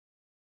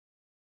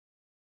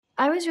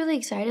I was really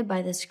excited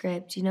by the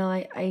script.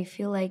 I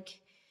feel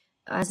like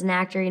as an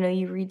actor,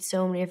 you read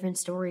so many different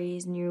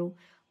stories and you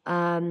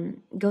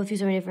go through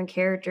so many different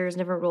characters and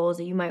different roles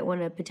that you might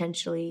want to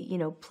potentially,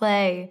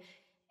 play.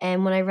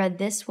 And when I read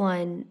this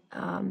one,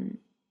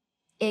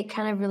 it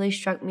kind of really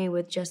struck me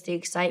with just the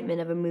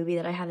excitement of a movie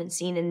that I haven't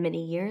seen in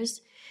many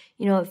years.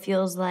 It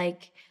feels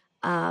like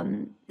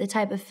the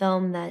type of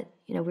film that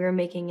we were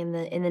making in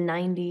the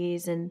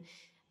 90s and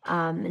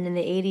in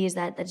the 80s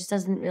that just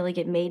doesn't really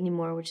get made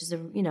anymore, which is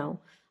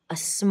a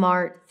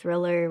smart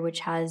thriller which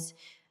has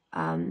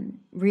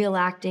real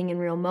acting and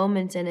real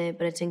moments in it,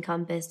 but it's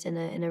encompassed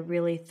in a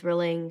really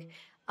thrilling,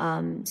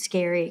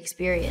 scary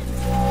experience.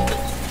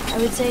 I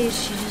would say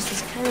she just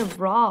is kind of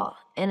raw,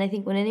 and I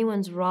think when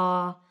anyone's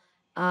raw,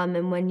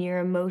 and when your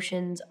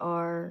emotions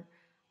are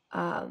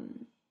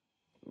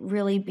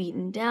really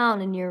beaten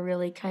down and you're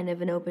really kind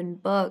of an open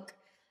book,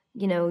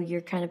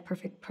 you're kind of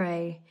perfect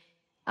prey.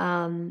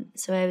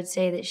 So I would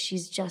say that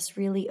she's just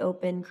really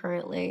open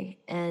currently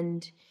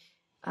and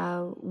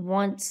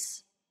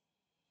wants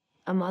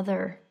a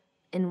mother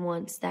and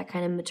wants that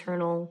kind of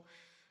maternal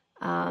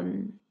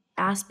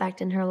aspect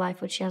in her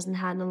life, which she hasn't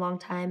had in a long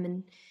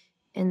time,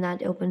 and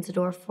that opens the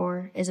door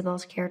for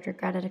Isabel's character,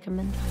 Greta, to come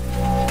in.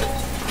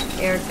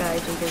 Erica, I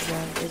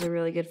think, is a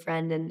really good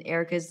friend, and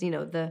Erica's,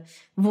 the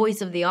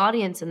voice of the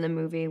audience in the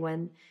movie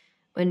when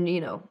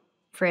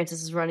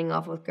Francis is running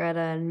off with Greta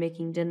and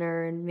making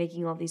dinner and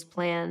making all these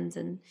plans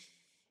and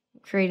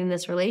creating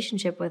this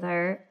relationship with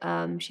her.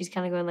 She's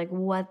kind of going like,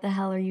 what the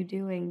hell are you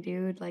doing,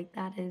 dude? Like,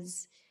 that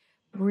is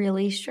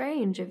really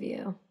strange of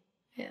you.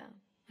 Yeah.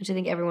 Which I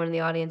think everyone in the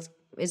audience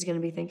is going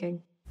to be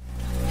thinking.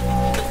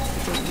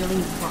 It's a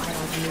really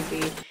wild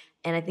movie.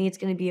 And I think it's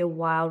going to be a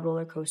wild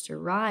roller coaster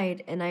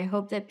ride. And I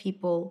hope that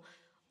people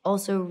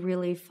also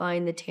really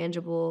find the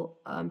tangible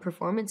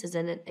performances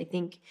in it. I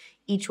think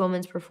each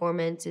woman's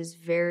performance is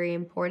very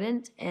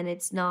important, and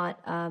it's not,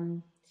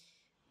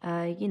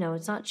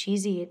 it's not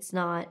cheesy. It's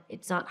not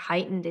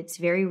heightened. It's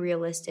very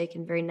realistic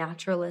and very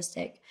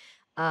naturalistic.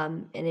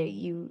 And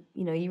you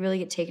really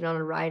get taken on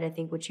a ride. I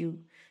think which you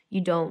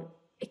don't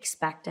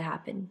expect to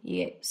happen.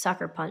 You get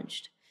sucker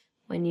punched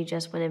when you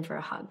just went in for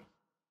a hug.